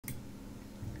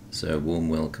So a warm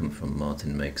welcome from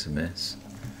Martin Makes a Mess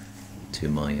to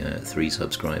my 3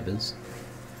 subscribers.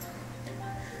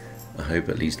 I hope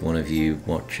at least one of you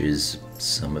watches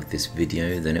some of this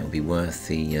video, then it will be worth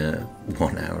the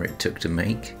 1 hour it took to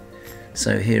make.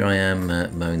 So here I am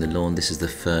mowing the lawn. This is the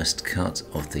first cut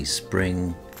of the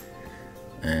spring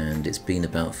and it's been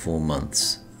about 4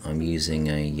 months. I'm using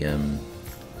a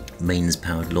mains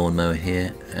powered lawnmower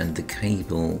here and the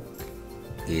cable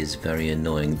is very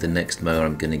annoying. The next mower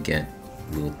I'm going to get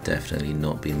will definitely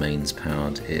not be mains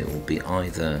powered. It will be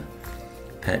either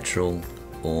petrol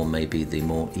or maybe the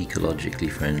more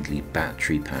ecologically friendly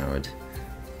battery powered,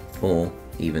 or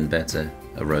even better,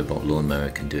 a robot lawnmower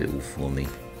can do it all for me.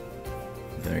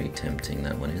 Very tempting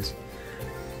that one is.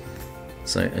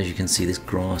 So as you can see, this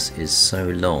grass is so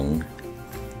long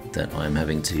that I'm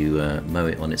having to mow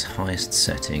it on its highest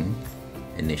setting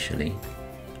initially,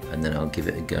 and then I'll give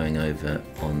it a going over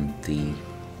on the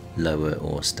lower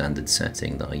or standard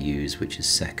setting that I use, which is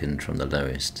second from the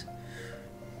lowest.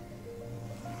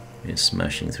 It's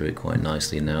smashing through it quite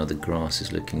nicely now. The grass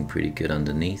is looking pretty good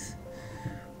underneath.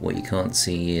 What you can't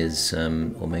see is,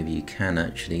 or maybe you can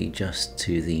actually, just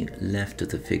to the left of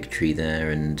the fig tree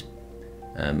there and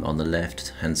on the left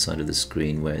hand side of the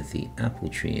screen where the apple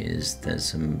tree is, there's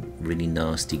some really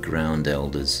nasty ground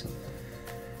elders.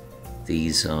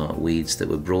 These are weeds that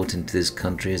were brought into this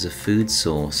country as a food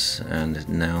source and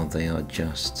now they are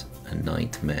just a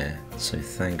nightmare. So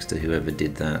thanks to whoever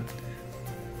did that.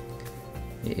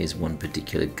 It is one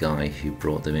particular guy who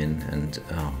brought them in and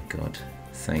oh god,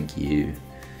 thank you.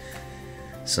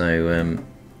 So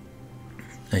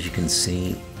as you can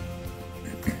see,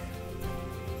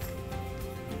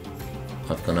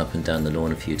 I've gone up and down the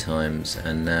lawn a few times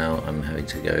and now I'm having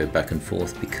to go back and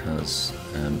forth because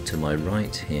to my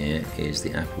right here is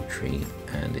the apple tree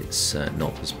and it's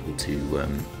not possible to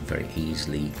very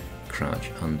easily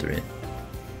crouch under it.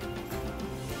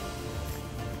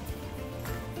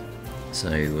 So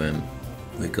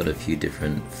we've got a few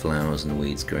different flowers and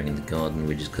weeds growing in the garden.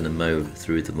 We're just going to mow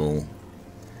through them all.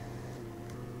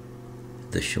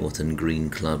 The short and green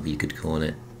club, you could call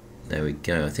it. There we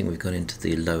go. I think we've got into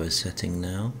the lower setting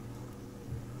now.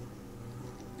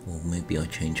 Or maybe I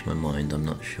changed my mind, I'm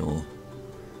not sure.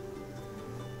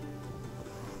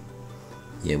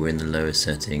 Yeah, we're in the lower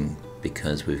setting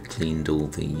because we've cleaned all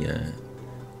the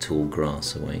tall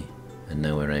grass away and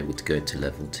now we're able to go to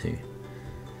level 2.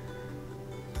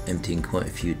 Emptying quite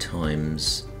a few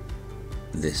times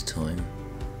this time.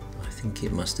 I think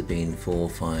it must have been 4 or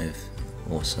 5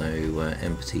 or so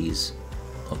empties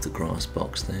of the grass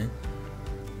box there.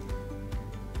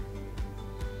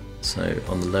 So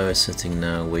on the lower setting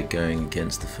now we're going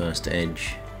against the first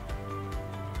edge.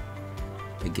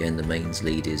 Again, the mains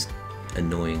lead is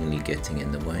annoyingly getting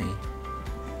in the way.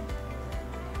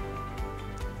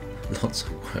 Lots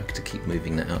of work to keep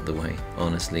moving that out of the way.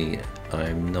 Honestly,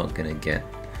 I'm not going to get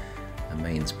a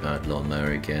mains powered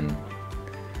lawnmower again.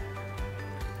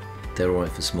 They're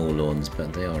alright for small lawns,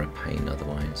 but they are a pain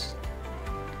otherwise.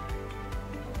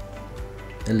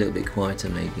 A little bit quieter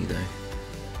maybe though.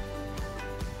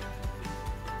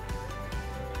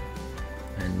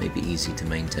 And maybe easy to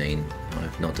maintain.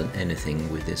 I've not done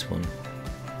anything with this one.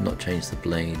 Not changed the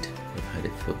blade. I've had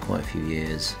it for quite a few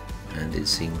years and it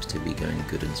seems to be going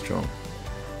good and strong.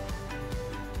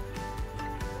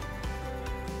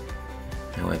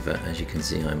 However, as you can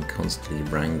see, I'm constantly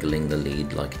wrangling the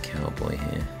lead like a cowboy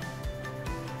here.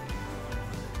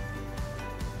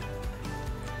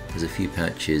 There's a few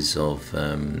patches of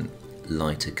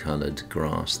lighter coloured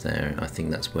grass there. I think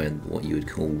that's where what you would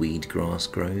call weed grass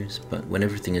grows, but when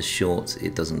everything is short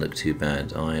it doesn't look too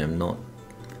bad. I am not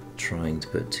trying to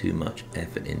put too much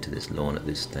effort into this lawn at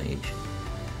this stage.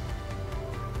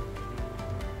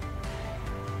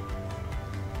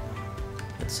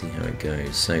 Let's see how it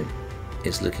goes. So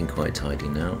it's looking quite tidy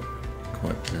now,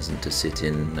 quite pleasant to sit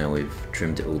in now we've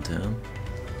trimmed it all down.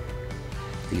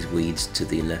 These weeds to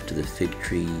the left of the fig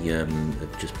tree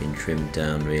have just been trimmed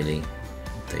down really.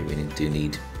 They really do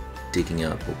need digging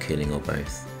up or killing or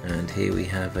both. And here we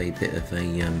have a bit of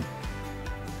a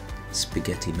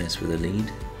spaghetti mess with a lead,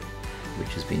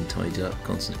 which has been tidied up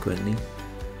consequently.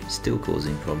 Still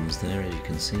causing problems there, as you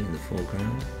can see in the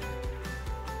foreground.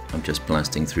 I'm just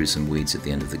blasting through some weeds at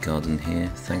the end of the garden here.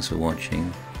 Thanks for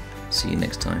watching. See you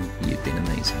next time. You've been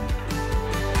amazing.